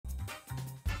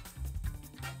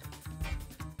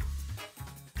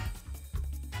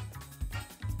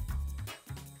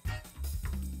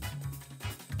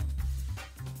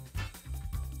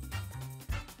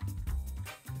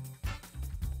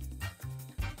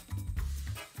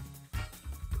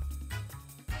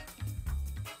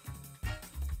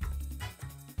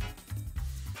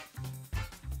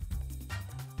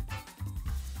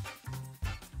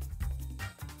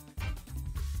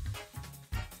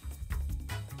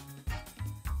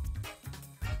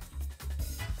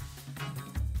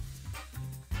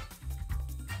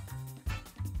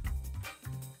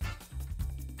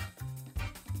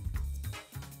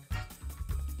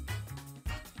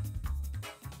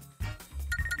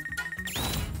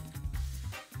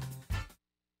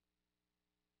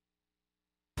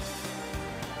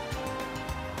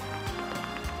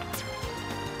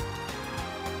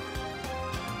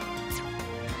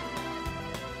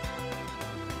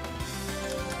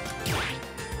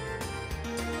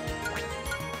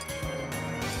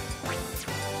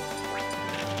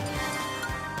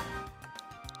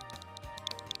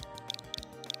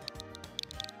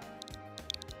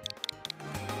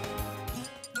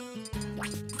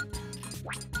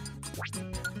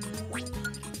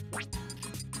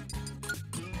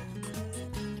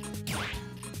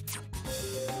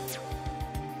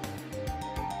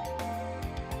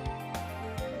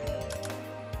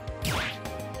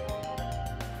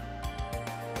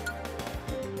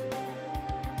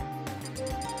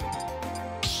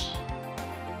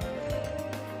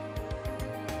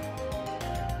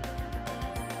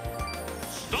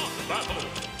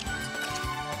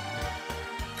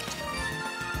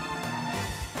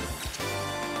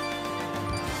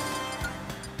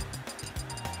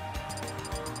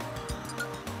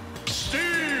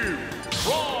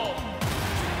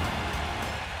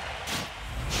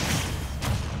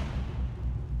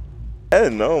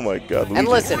And oh my god, Luigi. And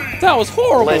listen, that was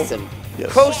horrible. Listen,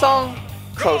 yes.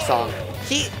 Crowsong,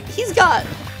 he's got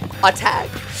a tag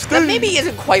that maybe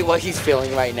isn't quite what he's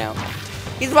feeling right now.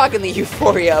 He's rocking the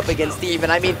Euphoria up against Steve,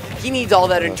 and I mean, he needs all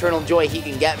that internal joy he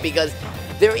can get because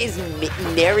there is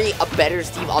nary a better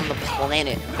Steve on the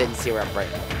planet than Syrup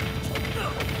right now.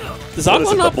 Does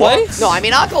Aqua not play? No, I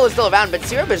mean, Aqua is still around, but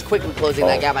Syrup is quickly closing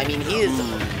that gap. I mean, he is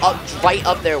right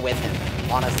up there with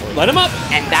him, honestly. Let him up!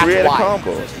 And that's Create why. a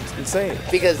combo. It's insane.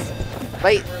 Because,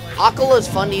 right, Aquala's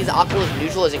fundies, Aquala's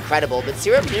neutral is incredible, but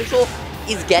Syrup neutral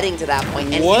is getting to that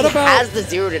point, and he has the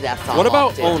 0 to death on. What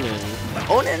about too. Onin?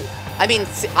 Onin? I mean,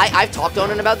 I've talked to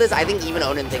Onin about this. I think even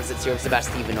Onin thinks that Syrup's the best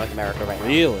Steve in North America right now.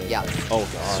 Really? Yeah. Oh,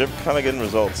 God. Syrup kind of getting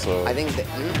results, so. I think that,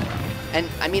 and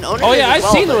I mean, Onin oh, yeah, I've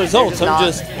well, seen the results. I'm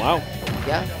just, wow.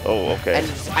 Yeah. Oh, okay.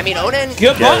 And, I mean, Onin,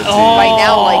 oh. right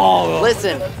now, like,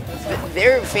 listen,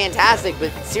 they're fantastic,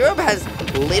 but Syrup has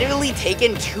literally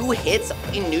taken 2 hits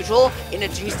in neutral into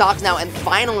 2 stocks now, and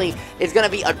finally, it's going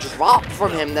to be a drop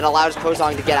from him that allows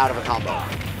Crowsong to get out of a combo.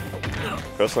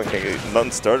 Crowsong can't get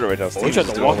nothing started right now. Oh, we tried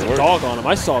to walk the dog on him.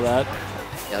 I saw that.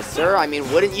 Yes, sir. I mean,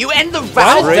 wouldn't you end the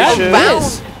round?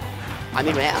 I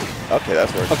mean, man. Okay,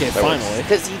 that's working. Okay, finally.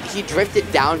 Because he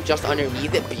drifted down just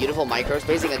underneath it. Beautiful micro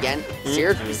spacing again.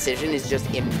 Syrup's precision is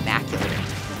just immaculate.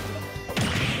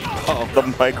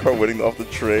 The micro winning off the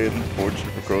tray,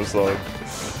 unfortunate for Crowsong.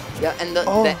 Yeah, and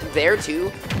there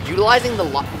too, utilizing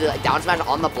the down smash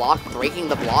on the block, breaking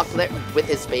the block there with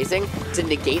his spacing to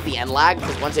negate the end lag,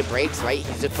 because once it breaks, right,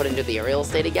 he's just put into the aerial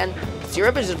state again.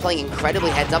 Syrup is just playing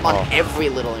incredibly heads up on every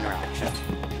little interaction.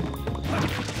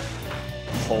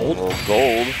 Hold.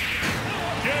 Gold.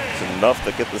 It's enough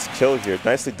to get this kill here.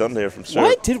 Nicely done there from Syrup.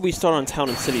 Why did we start on Town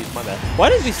and City? My bad. Why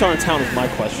did we start on Town is my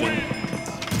question.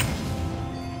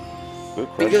 Good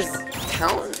question.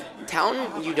 Because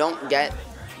Town you don't get...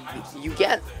 You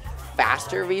get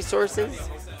faster resources,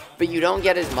 but you don't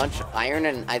get as much iron,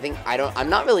 and I'm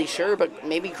not really sure, but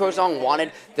maybe Crowsong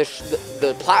wanted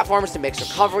the platforms to mix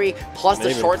recovery, plus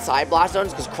the short side blast zones,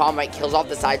 because Crom right kills off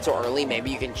the side so early,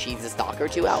 maybe you can cheese the stock or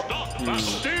 2 out.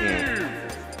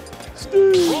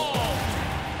 Steve!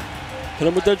 Hit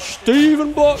him with that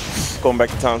Steven box! Going back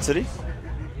to Town City.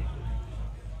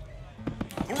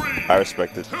 I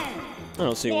respect it. I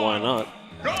don't see why not.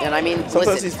 And I mean,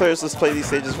 sometimes these players just play these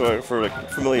stages for like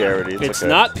familiarity. It's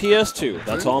not PS2.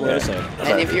 That's all I'm gonna say.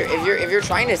 And if you're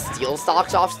trying to steal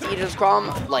stocks off stages,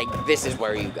 Crom, like this is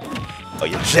where you go. Oh,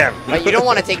 you gem. Right, you don't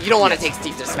want to take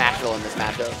Steve to Smashville in this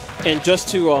matchup. And just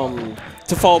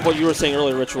to follow up what you were saying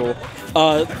earlier, Ritual,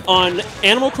 on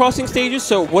Animal Crossing stages,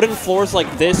 so wooden floors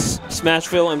like this,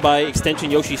 Smashville, and by extension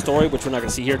Yoshi's Story, which we're not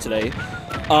gonna see here today,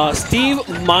 Steve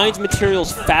mines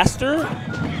materials faster.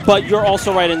 But you're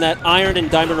also right in that Iron and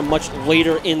Diamond are much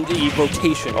later in the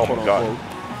rotation, quote unquote.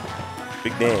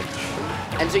 Big damage.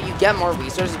 And so you get more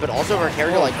resources, but also for a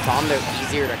character like Crom, they're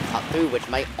easier to cut through, which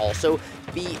might also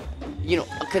be, you know,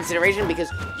 a consideration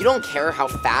because you don't care how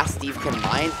fast Steve can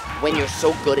mine when you're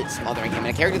so good at smothering him. And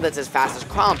a character that's as fast as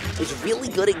Crom is really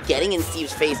good at getting in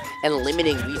Steve's face and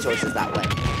limiting resources that way.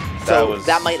 So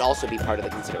that might also be part of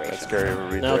the consideration. That's scary to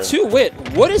read now, there. to wit,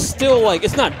 wood is still like,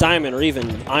 it's not diamond or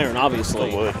even iron,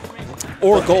 obviously. Wood.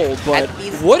 Or gold, but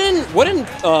wooden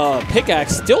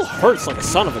pickaxe still hurts like a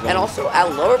son of a gun. And also, at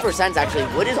lower percents, actually,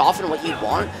 wood is often what you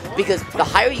want because the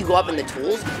higher you go up in the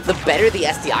tools, the better the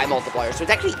SDI multiplier. So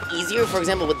it's actually easier, for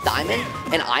example, with diamond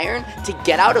and iron to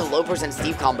get out of low percent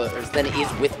Steve combos than it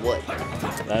is with wood.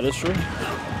 That is true.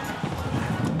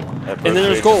 And then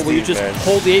there's gold, where you just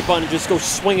hold the 8 button and just go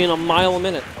swinging a mile a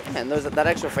minute. And that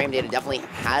extra frame data definitely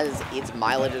has its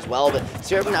mileage as well, but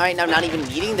Syrup right now not even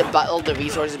needing to build the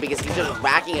resources because he's just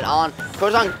racking it on.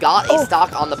 Crowsong got a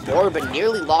stock on the board, but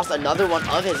nearly lost another one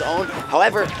of his own.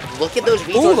 However, look at those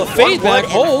resources. Ooh, the fade back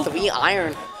hold. 3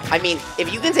 iron. I mean,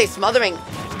 if you can say smothering,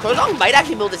 Crowsong might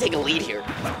actually be able to take a lead here.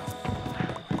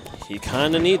 He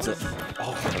kind of needs it.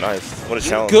 Oh, nice. What a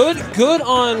challenge. Good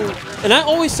on, and I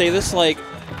always say this, like,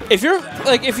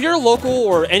 if you're local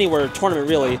or anywhere tournament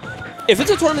really, if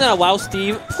it's a tournament that allows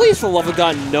Steve, please for the love of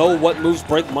God know what moves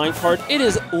break minecart. It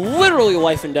is literally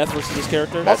life and death versus this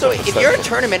character. Also, if you're a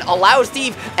tournament, allow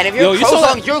Steve, and if you're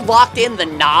Crowsong, you're locked in the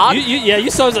nod. Yeah, you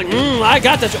saw it was like, I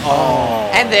got that. Oh.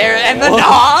 And the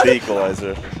nod. The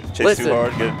equalizer. Chase too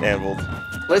hard, get anviled.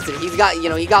 Listen, he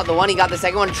got the one, he got the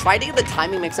second one. Tried to get the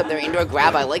timing mix up there into a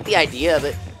grab. I like the idea,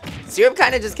 but Syrup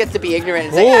kind of just gets to be ignorant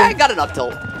and say, yeah, I got an up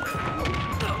tilt.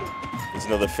 There's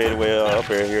another fadeaway up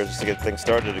air here just to get things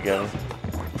started again.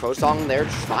 Crowsong there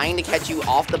trying to catch you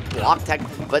off the block tech,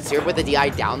 but Syrup with the DI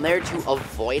down there to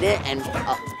avoid it and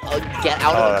get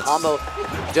out of the combo.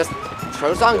 Just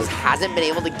Crowsong just hasn't been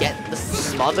able to get the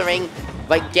smothering,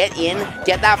 like get in,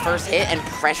 get that first hit, and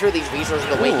pressure these resources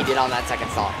the way he did on that second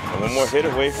stock. And one more hit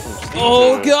away from Steve.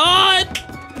 Oh God!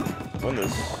 Win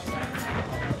this.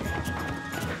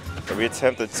 Every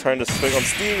attempt at trying to swing on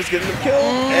Steve is getting the kill,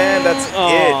 and that's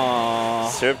it.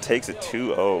 Syrup takes it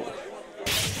 2-0.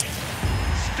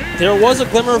 There was a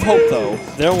glimmer of hope, though.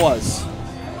 There was.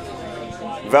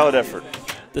 Valid effort.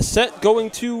 The set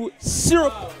going to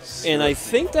Syrup. And I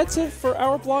think that's it for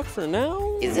our block for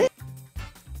now. Is it?